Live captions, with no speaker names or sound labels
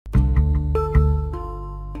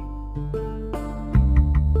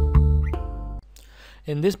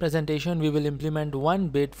In this presentation, we will implement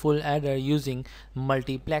 1-bit full adder using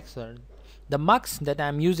multiplexer. The mux that I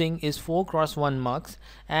am using is 4x1 mux,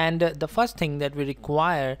 and the first thing that we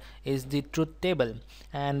require is the truth table.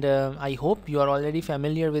 And I hope you are already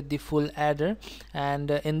familiar with the full adder. And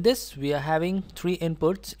in this, we are having 3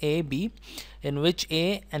 inputs A, B, in which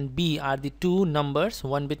A and B are the two numbers,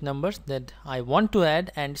 1-bit numbers that I want to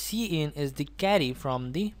add, and C in is the carry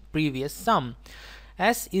from the previous sum.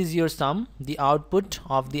 S is your sum, the output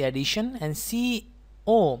of the addition, and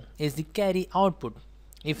CO is the carry output.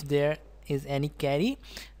 If there is any carry,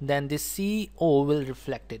 then this CO will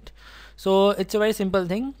reflect it. So it's a very simple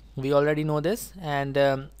thing. We already know this,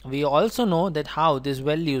 and we also know that how these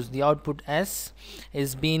values, the output S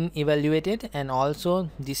is being evaluated, and also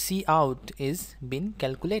the C out is being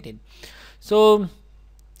calculated. So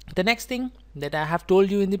the next thing that I have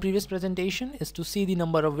told you in the previous presentation is to see the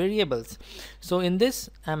number of variables. So in this,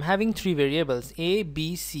 I'm having 3 variables A,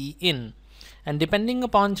 B, C in, and depending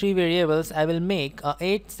upon 3 variables, I will make a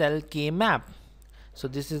 8-cell K map. So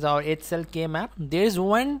this is our 8-cell K map. There is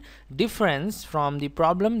one difference from the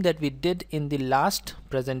problem that we did in the last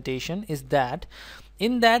presentation, is that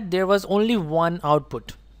in that there was only one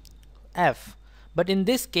output, F, but in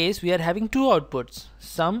this case we are having 2 outputs,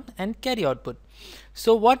 sum and carry output.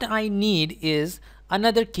 So what I need is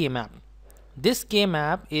another K map. This K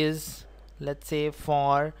map is, let's say,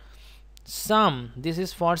 for sum. This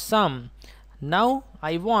is for sum. Now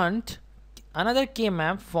I want another K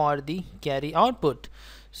map for the carry output.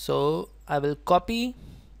 So I will copy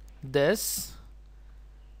this,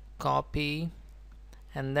 copy,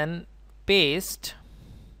 and then paste,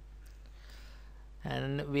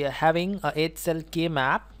 and we are having a 8-cell K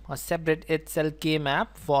map, a separate 8-cell K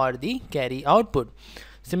map for the carry output.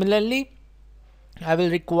 Similarly, I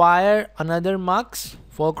will require another mux,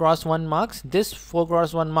 4x1 mux. This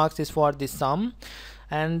 4x1 mux is for the sum,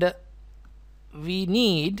 and we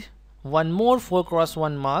need one more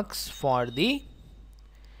 4x1 mux for the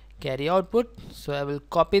carry output. So I will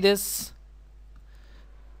copy this,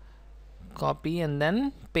 copy, and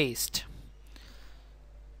then paste.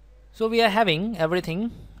 So we are having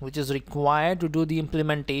everything which is required to do the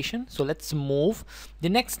implementation. So let's move. The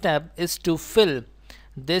next step is to fill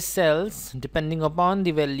these cells depending upon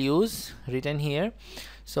the values written here.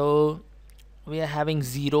 So we are having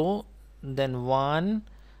 0, then 1,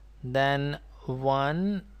 then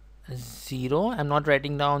 1, 0. I'm not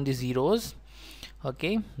writing down the zeros.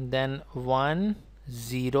 Okay, then 1,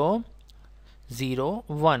 0, 0,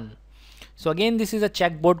 1. So again, this is a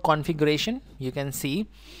checkboard configuration, you can see,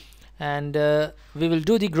 and we will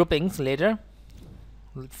do the groupings later.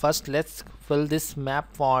 First, let's fill this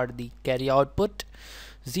map for the carry output.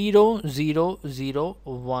 0, 0, 0,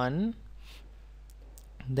 1,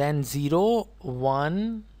 then 0,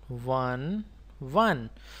 1, 1, 1.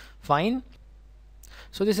 Fine.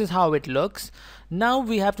 So this is how it looks. Now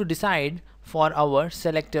we have to decide for our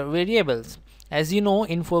selector variables. As you know,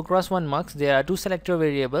 in 4x1 mux there are 2 selector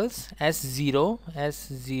variables, S0,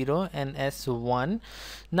 S0 and S1.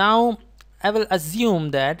 Now I will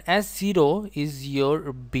assume that S0 is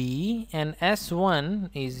your B and S1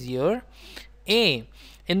 is your A.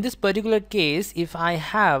 In this particular case, if I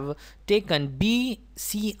have taken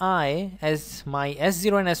BCI as my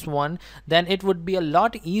S0 and S1, then it would be a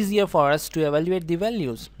lot easier for us to evaluate the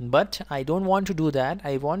values. But I don't want to do that.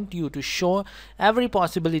 I want you to show every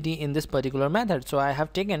possibility in this particular method. So I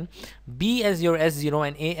have taken B as your S0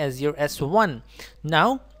 and A as your S1.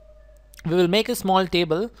 Now we will make a small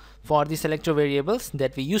table for the selector variables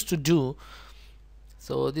that we used to do.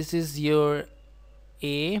 So this is your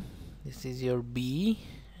A, this is your B,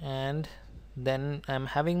 and then I'm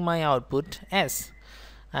having my output S.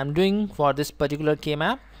 I'm doing for this particular K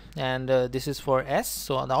map, and this is for S,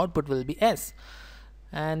 so the output will be S.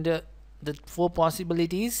 And the 4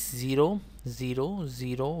 possibilities: 0, 0,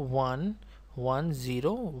 0, 1, 1,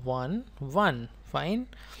 0, 1, 1. Fine.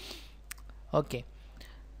 Okay.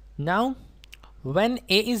 Now when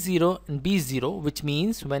A is 0 and B is 0, which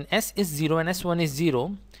means when S is 0 and S1 is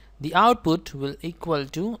 0, the output will equal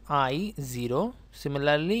to I0.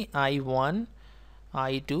 Similarly, I1,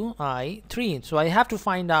 I2, I3. So I have to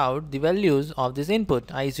find out the values of this input,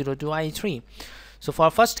 I0 to I3. So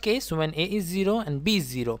for first case, when A is 0 and B is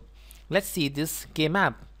 0, let's see this K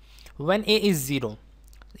map. When A is 0,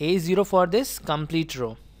 A is 0 for this complete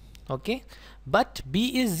row, okay, but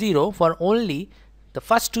B is 0 for only the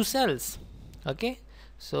first 2 cells. Okay,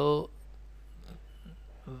 so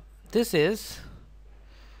this is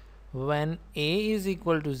when A is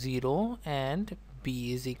equal to 0 and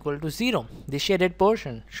B is equal to 0. The shaded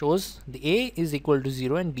portion shows the A is equal to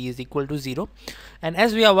 0 and B is equal to 0. And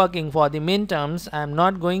as we are working for the min terms, I am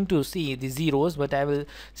not going to see the zeros, but I will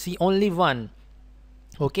see only 1.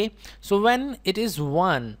 Okay, so when it is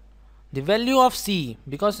 1, the value of C,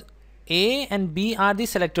 because A and B are the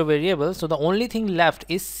selector variables, so the only thing left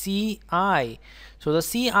is Ci. So the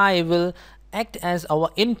Ci will act as our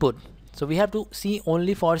input. So we have to see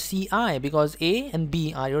only for Ci because A and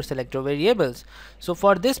B are your selector variables. So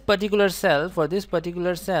for this particular cell,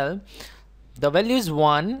 the value is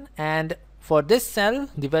 1, and for this cell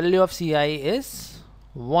the value of Ci is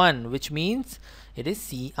 1, which means it is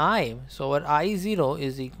Ci. So our I0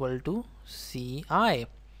 is equal to Ci.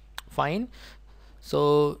 Fine.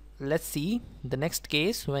 So let's see the next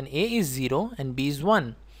case when A is 0 and B is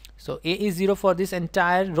 1. So A is 0 for this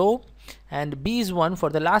entire row and B is 1 for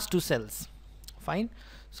the last two cells. Fine.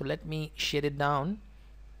 So let me shade it down.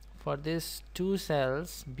 For these two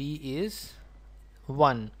cells, B is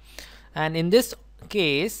 1, and in this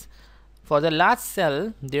case for the last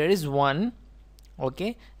cell there is 1.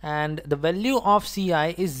 Okay, and the value of Ci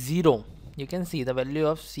is 0. You can see the value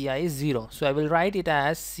of Ci is 0, so I will write it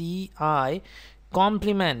as Ci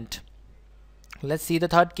complement. Let's see the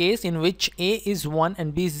third case in which A is 1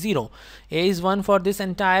 and B is 0. A is 1 for this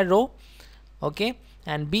entire row, okay,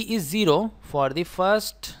 and B is 0 for the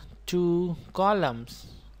first two columns,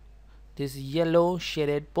 this yellow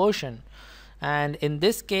shaded portion. And in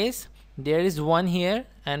this case there is 1 here,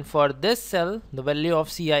 and for this cell the value of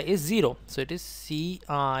Ci is 0, so it is Ci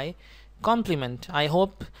complement. I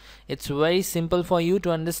hope it's very simple for you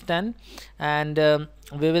to understand, and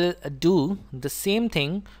we will do the same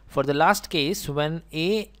thing for the last case when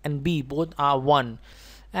A and B both are 1,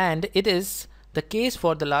 and it is the case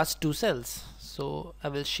for the last two cells. So I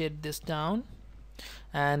will shade this down,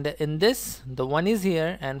 and in this the 1 is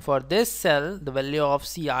here, and for this cell the value of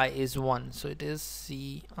Ci is 1, so it is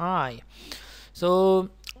Ci. So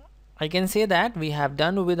I can say that we have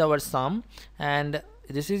done with our sum, and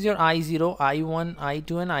this is your I0, I1,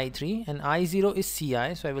 I2 and I3, and I0 is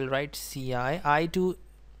Ci, so I will write Ci. I0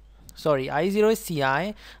 is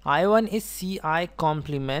Ci, I1 is Ci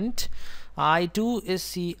complement, I2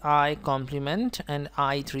 is Ci complement, and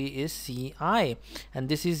I3 is Ci, and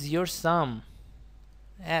this is your sum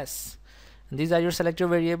S, and these are your selector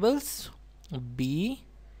variables B,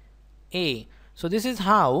 A. So this is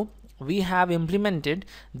how we have implemented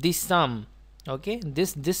the sum. Okay,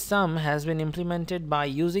 this sum has been implemented by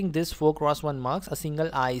using this 4x1 mux, a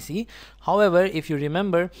single IC. However, if you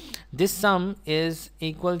remember, this sum is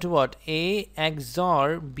equal to what? A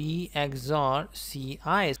XOR B XOR Ci.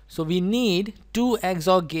 So we need two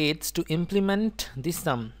XOR gates to implement this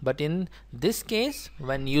sum, but in this case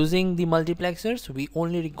when using the multiplexers we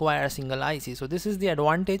only require a single IC. So this is the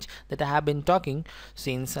advantage that I have been talking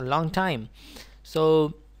since a long time.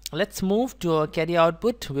 So let's move to a carry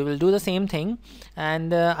output. We will do the same thing,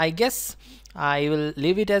 and I guess I will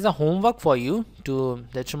leave it as a homework for you to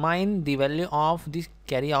determine the value of the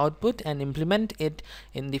carry output and implement it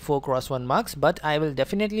in the 4x1 mux, but I will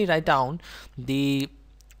definitely write down the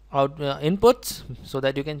inputs so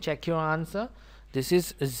that you can check your answer. This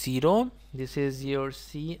is 0, this is your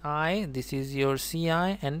Ci, this is your Ci,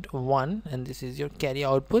 and 1, and this is your carry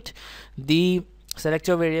output. The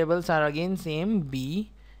selector variables are again same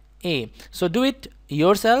B, A. So do it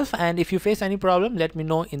yourself, and if you face any problem let me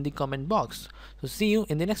know in the comment box. So see you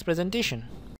in the next presentation.